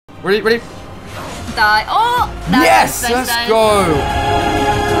Ready? Ready? Die. Oh! Yes! Let's go!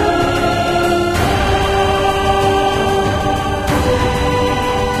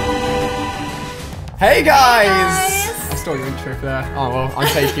 Hey guys! I stole your intro for there. Oh well, I'm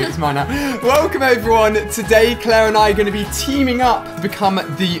taking it. It's mine now. Welcome everyone. Today, Claire and I are going to be teaming up to become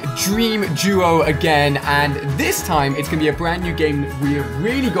the Dream Duo again, and this time it's going to be a brand new game that we have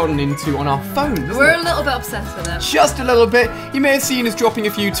really gotten into on our phones. We're a little bit obsessed with it. Just a little bit. You may have seen us dropping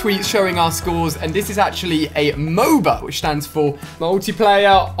a few tweets showing our scores, and this is actually a MOBA, which stands for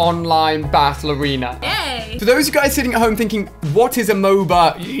Multiplayer Online Battle Arena. Yay! For those of you guys sitting at home thinking, what is a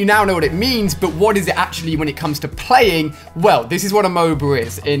MOBA? You now know what it means, but what is it actually when it comes to playing? Well, this is what a MOBA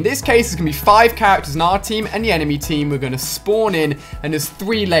is. In this case, there's going to be 5 characters in our team and the enemy team. We're going to spawn in, and there's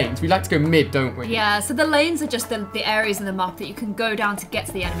 3 lanes. We like to go mid, don't we? Yeah, so the lanes are just the areas in the map that you can go down to get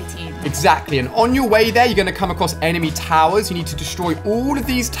to the enemy team. Exactly, and on your way there, you're going to come across enemy towers. You need to destroy all of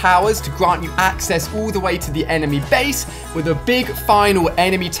these towers to grant you access all the way to the enemy base, where the big final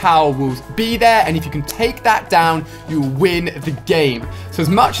enemy tower will be there, and if you can take that down, you'll win the game. So as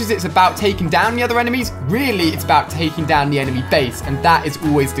much as it's about taking down the other enemies, really it's about taking down the enemy base, and that is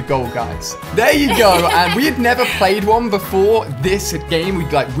always the goal, guys. There you go. And we had never played one before this game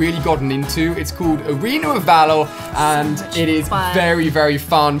we'd like really gotten into. It's called Arena of Valor, and it is very, very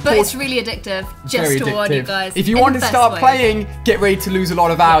fun. But it's really addictive, just to warn you guys. If you want to start playing, get ready to lose a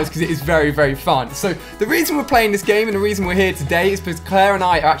lot of hours, because it is very, very fun. So the reason we're playing this game and the reason we're here today is because Claire and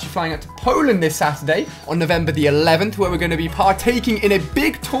I are actually flying out to Poland this Saturday on November the 11th, where we're going to be partaking in a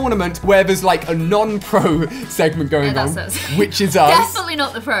big tournament where there's like a non-pro segment going on, which is us. Definitely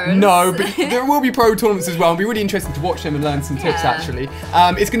not the pros. No, but there will be pro tournaments as well. It'll be really interesting to watch them and learn some tips, actually.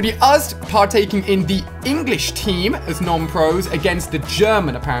 It's going to be us partaking in the English team as non-pros against the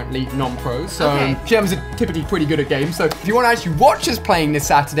German, apparently, non-pros. So Germans are typically pretty good at games. So if you want to actually watch us playing this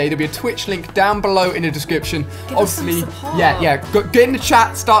Saturday, there'll be a Twitch link down below in the description. Give us some support. Get in the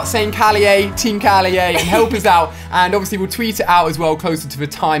chat, start saying Callie-A, Team Callie-A, and help us out. And obviously we'll tweet it out as well closer to the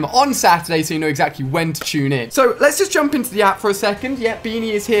time on Saturday, so you know exactly when to tune in. So let's just jump into the app for a second. Yeah,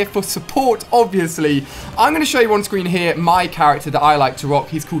 Beanie is here for support, obviously. I'm going to show you on screen here my character that I like to rock.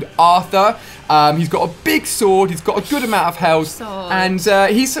 He's called Arthur. He's got a big sword, he's got a good amount of health, and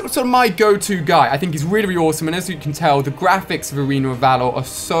he's sort of my go-to guy. I think he's really, really awesome, and as you can tell, the graphics of Arena of Valor are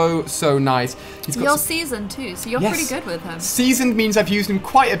so, so nice. You're seasoned too, so you're pretty good with him. Seasoned means I've used him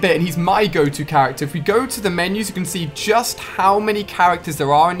quite a bit, and he's my go-to character. If we go to the menus, you can see just how many characters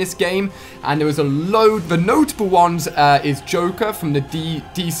there are in this game, and there was a load. The notable ones is Joker from the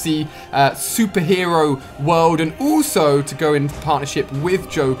DC superhero world, and also, to go in partnership with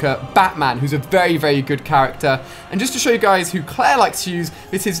Joker, Batman, who's a very, very good character. And just to show you guys who Claire likes to use,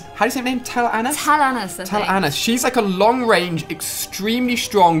 this is, how do you say her name? Talanis? Talanis. She's like a long-range, extremely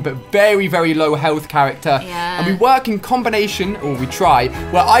strong, but very, very low health character. Yeah. And we work in combination, or we try,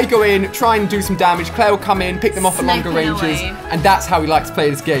 where I go in, try and do some damage, Claire will come in, pick them off at longer ranges, and that's how we like to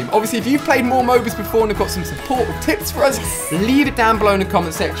play this game. Obviously, if you've played more MOBAs before and have got some support or tips for us, leave it down below in the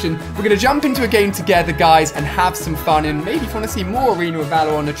comment section. We're going to jump into a game together, guys, and have some fun. And maybe if you want to see more Arena of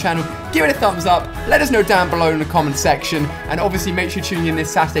Valor on the channel, give it a thumbs up, let us know down below in the comment section, and obviously make sure you tune in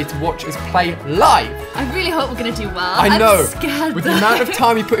this Saturday to watch us play live. I really hope we're going to do well. I know. I'm scared, with the amount of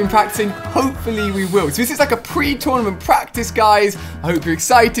time we put in practicing, hopefully we will. So this is like a pre-tournament practice, guys. I hope you're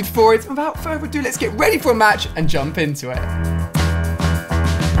excited for it. Without further ado, let's get ready for a match and jump into it.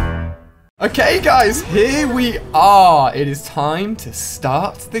 Okay, guys, here we are. It is time to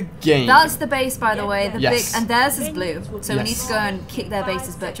start the game. That's the base, by the way. Big, and theirs is blue. So we need to go and kick their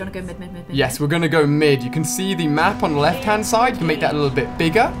bases. But do you want to go mid? Yes, we're going to go mid. You can see the map on the left-hand side. You can make that a little bit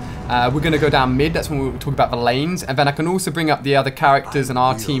bigger. We're going to go down mid. That's when we'll talk about the lanes. And then I can also bring up the other characters in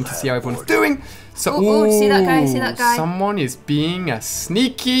our team to see how everyone's doing. So, ooh, see that guy? See that guy? Someone is being a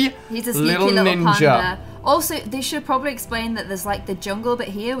sneaky, He's a sneaky little ninja. Panda. Also, they should probably explain that there's like the jungle bit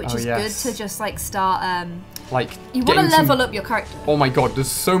here, which is good to just like start. Like you want to level up your character. Oh my god, there's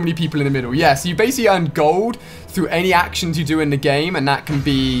so many people in the middle. Yeah, so you basically earn gold through any actions you do in the game, and that can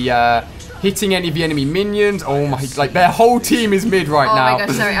be hitting any of the enemy minions. Oh my, like their whole team is mid right now. Oh my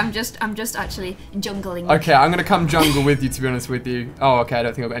gosh, sorry, I'm just actually jungling. Okay, I'm gonna come jungle with you, to be honest with you. Oh, okay, I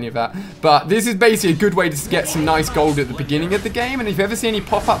don't think I've got any of that. But this is basically a good way to get some nice gold at the beginning of the game, and if you ever see any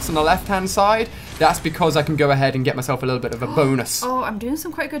pop-ups on the left-hand side, that's because I can go ahead and get myself a little bit of a bonus. Oh, I'm doing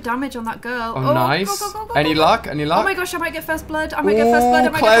some quite good damage on that girl. Oh, nice. Go, any luck? Any luck? Oh my gosh, I might get first blood. I might get first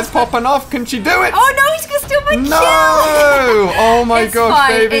blood. Claire's popping off. Can she do it? Oh no, he's gonna steal my kill. No! Oh my gosh,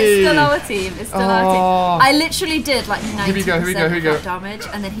 baby. It's still our team. It's still our team. I literally did like 90% damage,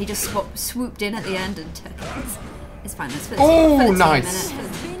 and then he just swooped in at the end and took it. It's fine. Let's for the oh, team, nice.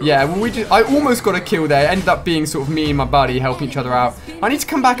 Yeah, well, I almost got a kill there. It ended up being sort of me and my buddy helping each other out. I need to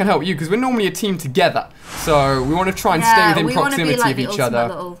come back and help you because we're normally a team together. So we want to try and stay within proximity like of each other.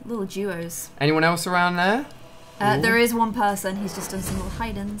 Little duos. Anyone else around there? There is one person. He's just done some little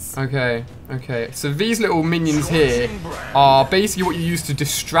hide-ins. Okay, okay. So these little minions here are basically what you use to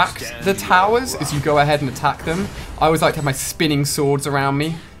distract the towers as you go ahead and attack them. I always like to have my spinning swords around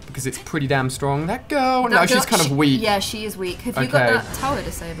me because it's pretty damn strong. That girl, no, she's kind of weak. Yeah, she is weak. Have you got that tower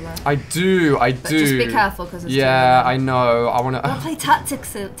disabler? I do, I do. But just be careful because it's I know. I want to. We'll play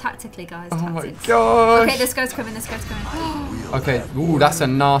tactically, guys. Oh my gosh. Okay, this guy's coming. This guy's coming. Okay. Ooh, that's a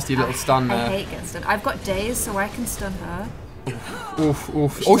nasty little stun there. I hate getting stunned. I've got days, so I can stun her. Oof,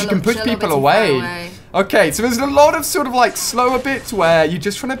 oof. Or she can push people away. Okay, so there's a lot of sort of like slower bits where you're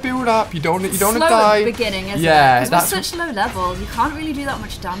just trying to build up. You don't want to die. Slow at the beginning, isn't it? Yeah, because we're such low levels, you can't really do that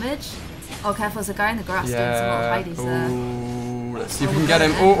much damage. Oh, careful! There's a guy in the grass doing some little hideys there. Ooh, let's see if we can get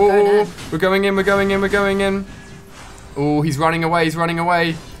him. Oh, we're going in. We're going in. We're going in. Oh, he's running away. He's running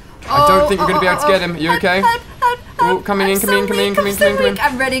away. I don't think we're going to be able to get him. Are you okay? Oh, coming in, coming in, coming in, coming in, coming in.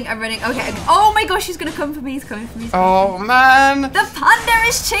 I'm running, I'm running. Okay. Oh my gosh, he's gonna come for me. He's coming for me. Oh man. The panda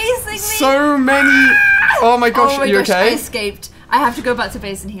is chasing me. So many. Oh my gosh, are you okay? I escaped. I have to go back to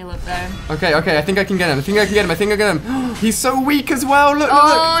base and heal up there. Okay, okay. I think I can get him. I think I can get him. I think I can get him. He's so weak as well. Look, look.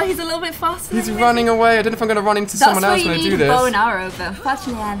 Oh, he's a little bit faster. He's running away. I don't know if I'm gonna run into someone else when I do this. Bow and arrow, but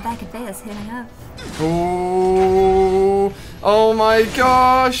unfortunately I'm back at base healing up. Oh. Oh my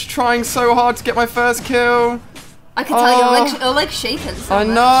gosh. Trying so hard to get my first kill. I can tell you're like shaking so I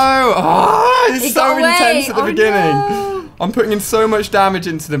much. know. Oh, it's so intense at the beginning. No. I'm putting in so much damage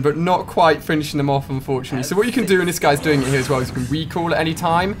into them, but not quite finishing them off, unfortunately. So what you can do, and this guy's doing it here as well, is you can recall at any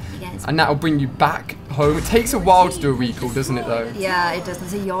time, and that'll bring you back home. It takes a while to do a recall, doesn't it, though? Yeah, it does.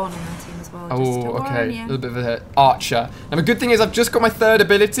 There's a yawn in that team as well. Oh, okay. A little bit of an archer. Now, the good thing is I've just got my third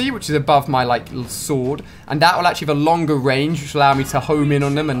ability, which is above my little sword, and that will actually have a longer range, which will allow me to home in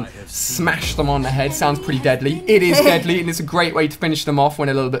on them and smash them on the head. Sounds pretty deadly. It is deadly, and it's a great way to finish them off when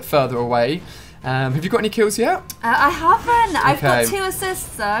a little bit further away. Have you got any kills yet? I haven't. I've got 2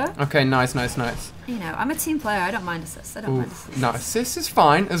 assists though. Okay, nice, nice, nice. You know, I'm a team player. I don't mind assists. I don't mind assists. No, assists is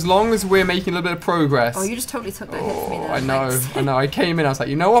fine as long as we're making a little bit of progress. Oh, you just totally took that hit from me there. I know, I know. I came in, I was like,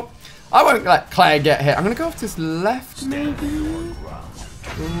 you know what? I won't let Claire get hit. I'm going to go off to this left, maybe.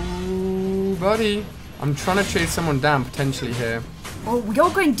 Ooh, buddy. I'm trying to chase someone down potentially here. Oh,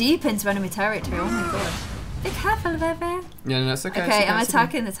 you're going deep into enemy territory. Oh my god. Be careful, baby. Yeah, no, that's okay. Okay, I'm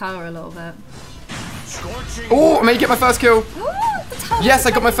attacking the tower a little bit. Oh, I may get my first kill. Yes,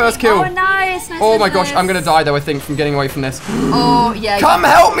 I got my first kill. Oh, nice. Oh my gosh, I'm going to die though, I think, from getting away from this. Oh, yeah. Come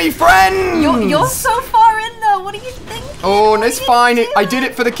help me, friends! You're so far in though. What are you thinking? Oh, no, it's fine. I did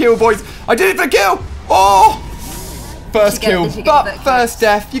it for the kill, boys. I did it for the kill. Oh! First kill, but first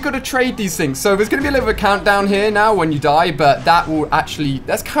death. You got to trade these things. So there's going to be a little bit of a countdown here now when you die, but that will actually,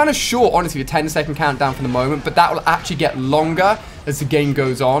 that's kind of short, honestly, a 10-second countdown for the moment, but that will actually get longer as the game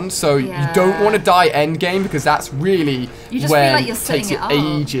goes on. So you don't want to die end game because that's really where it takes you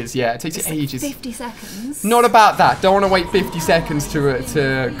ages. Yeah, it takes you ages. 50 seconds. Not about that. Don't want to wait 50 seconds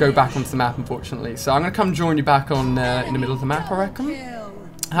to go back onto the map, unfortunately. So I'm going to come join you back on in the middle of the map, I reckon.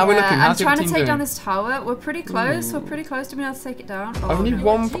 How are we looking? How's I'm trying to take doing? down this tower. We're pretty close. We're pretty close to being able to take it down. Oh, only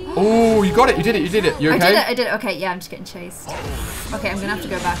one. Oh, you got it. You did it. You did it. You okay? I did it. Okay, yeah, I'm just getting chased. Okay, I'm gonna have to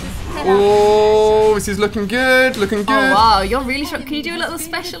go back and oh, this is looking good. Looking good. Oh wow, you're really strong. Can you do a little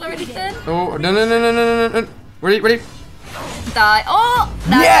special or anything? Oh no. Ready. Die. Oh!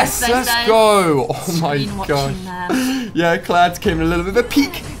 Yes! Let's go! Oh my gosh. Yeah, Claire came in a little bit of a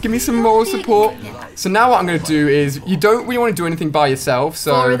peek. Give me some moral support. So now what I'm going to do is, you don't really want to do anything by yourself,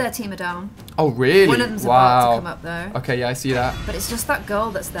 so... 4 of their team are down. Oh, really? One of them's about to come up, though. Okay, yeah, I see that. But it's just that girl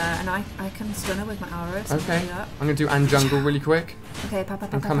that's there, and I can stun her with my arrows. Okay. I'm going to do jungle really quick. Okay,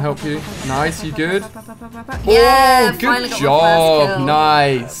 and come help you. Nice, you good? Yeah, oh, good job.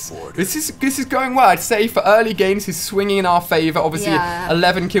 Nice. This is going well. I'd say for early games, he's swinging in our favor. Obviously,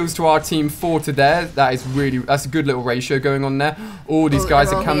 11 kills to our team, 4 to theirs. That's a good little ratio going on there. All these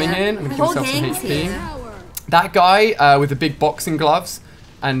guys are coming in. I'm going to give myself some HP. That guy with the big boxing gloves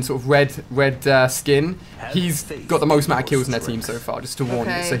and sort of red skin, he's got the most amount of kills in their team so far, just to warn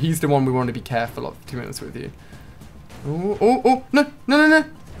you. So he's the one we want to be careful of, to be honest with you. Oh, no.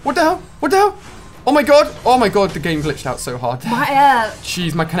 What the hell? Oh my god, the game glitched out so hard.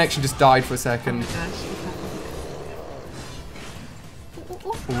 Jeez, my connection just died for a second.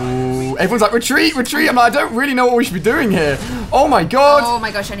 Ooh, everyone's like, retreat! I'm like, I don't really know what we should be doing here. Oh my god! Oh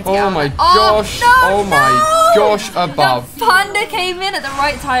my gosh, I need to get out. Oh my gosh! Oh my gosh, above. That panda came in at the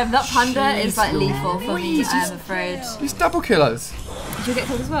right time. That panda is like lethal for me, I'm afraid. These double killers. Did you get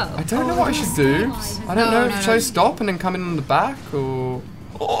killed as well? I don't know what I should do. I don't know. Should I stop and then come in on the back or?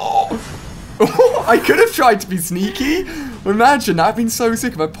 Oh, I could have tried to be sneaky. Imagine, that'd been so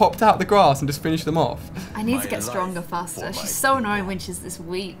sick if I popped out the grass and just finished them off. I need to get stronger faster. She's so annoying when she's this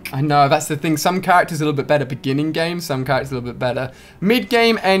weak. I know, that's the thing. Some characters are a little bit better beginning game, some characters a little bit better mid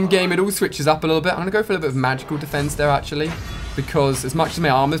game, end game. It all switches up a little bit. I'm gonna go for a little bit of magical defense there actually, because as much as my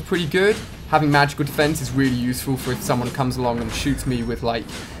armor's pretty good, having magical defense is really useful for if someone comes along and shoots me with like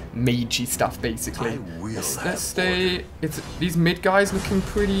magey stuff basically. Let's stay. These mid guys looking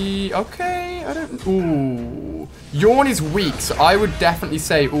pretty okay. I don't. Ooh, Yawn is weak, so I would definitely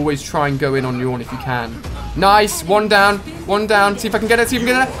say always try and go in on Yawn if you can. Nice, one down, one down. See if I can get it. See if I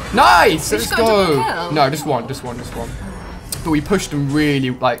can get it. Nice. Let's go. No, just one. But we pushed them really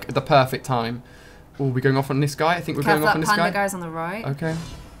like at the perfect time. Oh, we're going off on this guy. I think we're going off on this guy. The guy's on the right. Okay.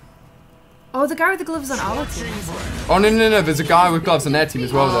 Oh, the guy with the gloves on our team. Oh, no. There's a guy with gloves on their team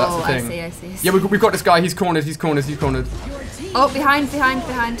as well, though. That's the thing. I see. Yeah, we've got this guy. He's cornered. Oh, behind.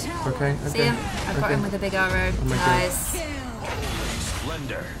 Okay. See him? I've got him with a big arrow. Oh my nice. God.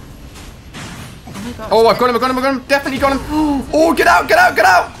 Oh my gosh. Oh, I've got him. Definitely got him. Oh, get out.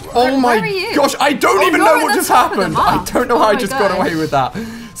 Oh my gosh. I don't even know what just happened. I don't know how I just got away with that.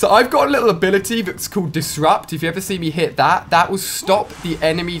 So I've got a little ability that's called Disrupt. If you ever see me hit that, that will stop the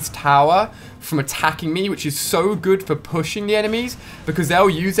enemy's tower from attacking me, which is so good for pushing the enemies because they'll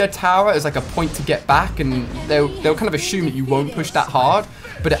use their tower as like a point to get back, and they'll kind of assume that you won't push that hard,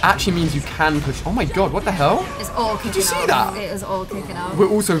 but it actually means you can push. Oh my god, what the hell? It's all kicking out. Did you see that? It is all kicking out. We're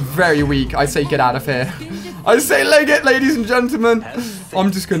also very weak. I say get out of here. I say leg it, ladies and gentlemen.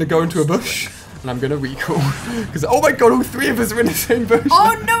 I'm just going to go into a bush. And I'm gonna recall because oh my god, all three of us are in the same bush.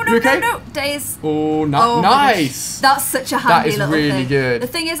 Oh no! Days. Oh, nice. That's such a handy little thing. That is really good. The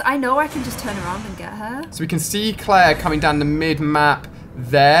thing is, I know I can just turn around and get her. So we can see Claire coming down the mid map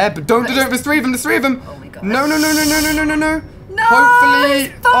there, but don't. There's three of them. Oh my god. No. No.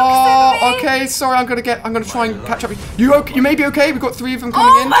 Hopefully. Oh, okay. Sorry, I'm gonna try and catch up. You may be okay. We've got three of them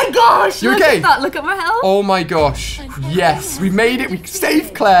coming in. Oh my gosh! You okay? Look at that. Look at my health. Oh my gosh. Yes, we made it. We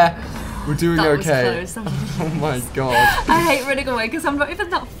saved Claire. We're doing okay. Oh my god. I hate running away because I'm not even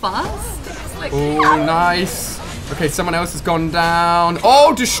that fast. Like, oh, nice. Okay, someone else has gone down.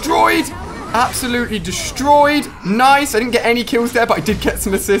 Oh, destroyed. Absolutely destroyed. Nice. I didn't get any kills there, but I did get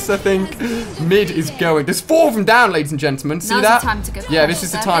some assists, I think. Mid is going. There's 4 of them down, ladies and gentlemen. See that? Now's the time to go. Yeah, this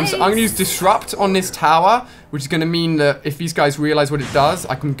is the time. So I'm going to use Disrupt on this tower, which is going to mean that if these guys realize what it does,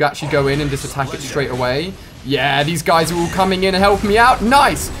 I can actually go in and just attack it straight away. Yeah, these guys are all coming in and helping me out.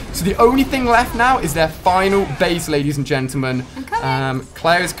 Nice. So the only thing left now is their final base, ladies and gentlemen.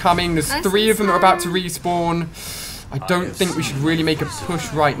 Claire is coming. There's 3 of them that are about to respawn. I don't think we should really make a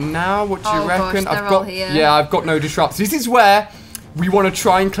push right now. What do you reckon? I've got no disrupts. This is where we want to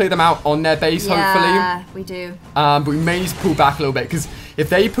try and clear them out on their base, hopefully. Yeah, we do. But we may need to pull back a little bit because if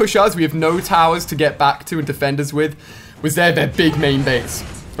they push us, we have no towers to get back to and defend us with. Was their big main base.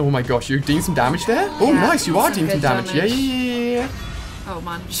 Oh my gosh, you're doing some damage there? Oh, nice, you are doing some damage. Yeah. Oh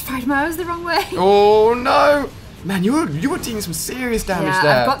man, just fired my arrows the wrong way. Oh no. Man, you were doing some serious damage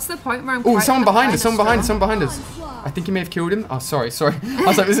there. I've got to the point where I'm someone behind us. I think you may have killed him. Oh, sorry. I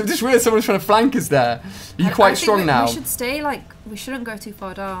was like, is it just weird someone's trying to flank us there? Are you quite strong now? We should stay, we shouldn't go too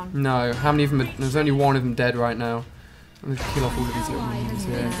far down. No, how many of them there's only 1 of them dead right now. I'm gonna kill off all of these little minions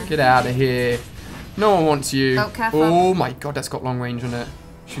here. Get out of here. No one wants you. Oh, careful. Oh my god, that's got long range on it.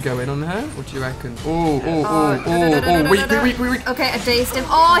 Should go in on her? What do you reckon? Weak. Okay, I dazed him.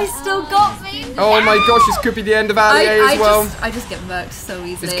 Oh, he still got me. Oh my gosh, this could be the end of AoVNPT as well. I just get murked so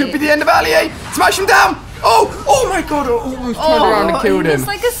easily. This could be the end of AoVNPT. Smash him down. Oh my god, I almost turned around and killed him. It's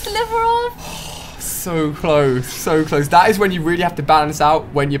like a sliver off. So close. That is when you really have to balance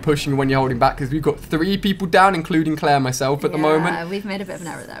out when you're pushing and when you're holding back, because we've got 3 people down, including Claire and myself at the moment. Yeah, we've made a bit of an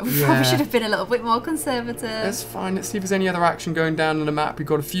error there. We probably should have been a little bit more conservative. That's fine. Let's see if there's any other action going down on the map. We've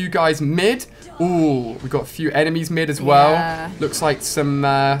got a few guys mid. Ooh, we've got a few enemies mid as well. Yeah. Looks like some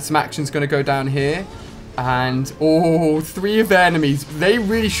action's going to go down here. And 3 of their enemies. They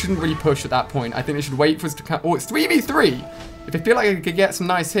really shouldn't really push at that point. I think they should wait for us to come. Oh, it's 3v3. If they feel like they could get some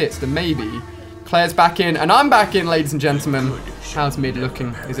nice hits, then maybe. Claire's back in, and I'm back in, ladies and gentlemen. How's mid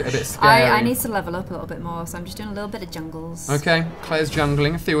looking? Is it a bit scary? I need to level up a little bit more, so I'm just doing a little bit of jungles. Okay, Claire's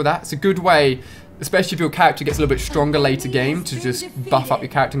jungling. I feel that. It's a good way, especially if your character gets a little bit stronger later game, to just buff up your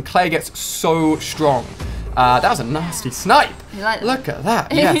character. And Claire gets so strong. That was a nasty snipe. Look at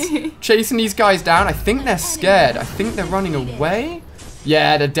that. Yes. Chasing these guys down. I think they're scared. I think they're running away.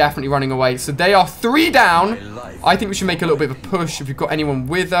 Yeah, they're definitely running away. So they are 3 down. I think we should make a little bit of a push if you've got anyone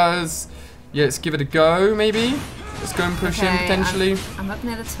with us. Yeah, let's give it a go, maybe. Let's go and push him potentially. I'm up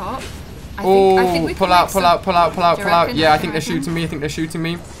near the top. I think we pull out. Yeah, I think they're reckon? shooting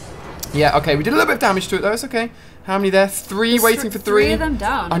me. Yeah, okay, we did a little bit of damage to it though, it's okay. How many there? 3 waiting for 3. 3 of them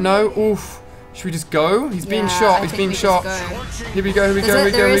down. I know, oof. Should we just go? He's being shot, he's being shot. Here we go.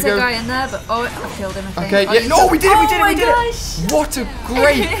 There is a guy in there, but I killed him, I think. Okay, yeah, no, we did it. What a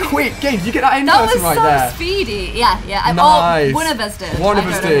great, quick game. Did you get that in person right there? That was so speedy. Yeah. Nice. Oh, one of us did. One of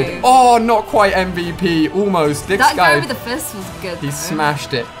us did. Oh, not quite MVP, almost. This that guy with the fist was good. He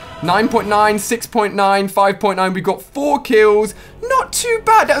smashed it. 9.9, 6.9, 5.9. We got 4 kills. Not too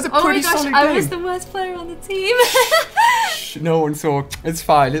bad. That was a pretty solid game. I was the worst player on the team. No one saw. It's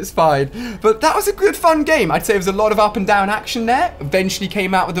fine. It's fine. But that was a good, fun game. I'd say there was a lot of up and down action there. Eventually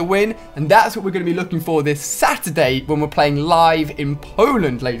came out with a win. And that's what we're going to be looking for this Saturday when we're playing live in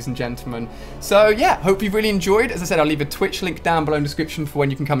Poland, ladies and gentlemen. So, yeah, hope you've really enjoyed. As I said, I'll leave a Twitch link down below in the description for when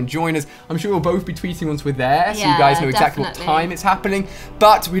you can come and join us. I'm sure we'll both be tweeting once we're there, so you guys know exactly what time it's happening.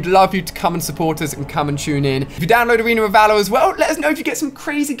 But we'd love you to come and support us and come and tune in. If you download Arena of Valor as well, let us know if you get some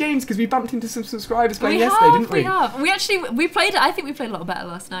crazy games, because we bumped into some subscribers playing yesterday, didn't we? We played it. I think we played a lot better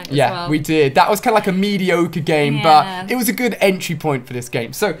last night as well. Yeah, we did. That was kind of like a mediocre game, but it was a good entry point for this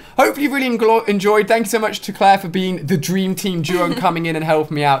game. So hopefully you really enjoyed. Thank you so much to Claire for being the dream team duo and coming in and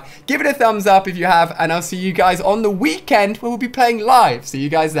helping me out. Give it a thumbs up if you have, and I'll see you guys on the weekend where we'll be playing live. See you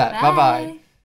guys there. Bye-bye.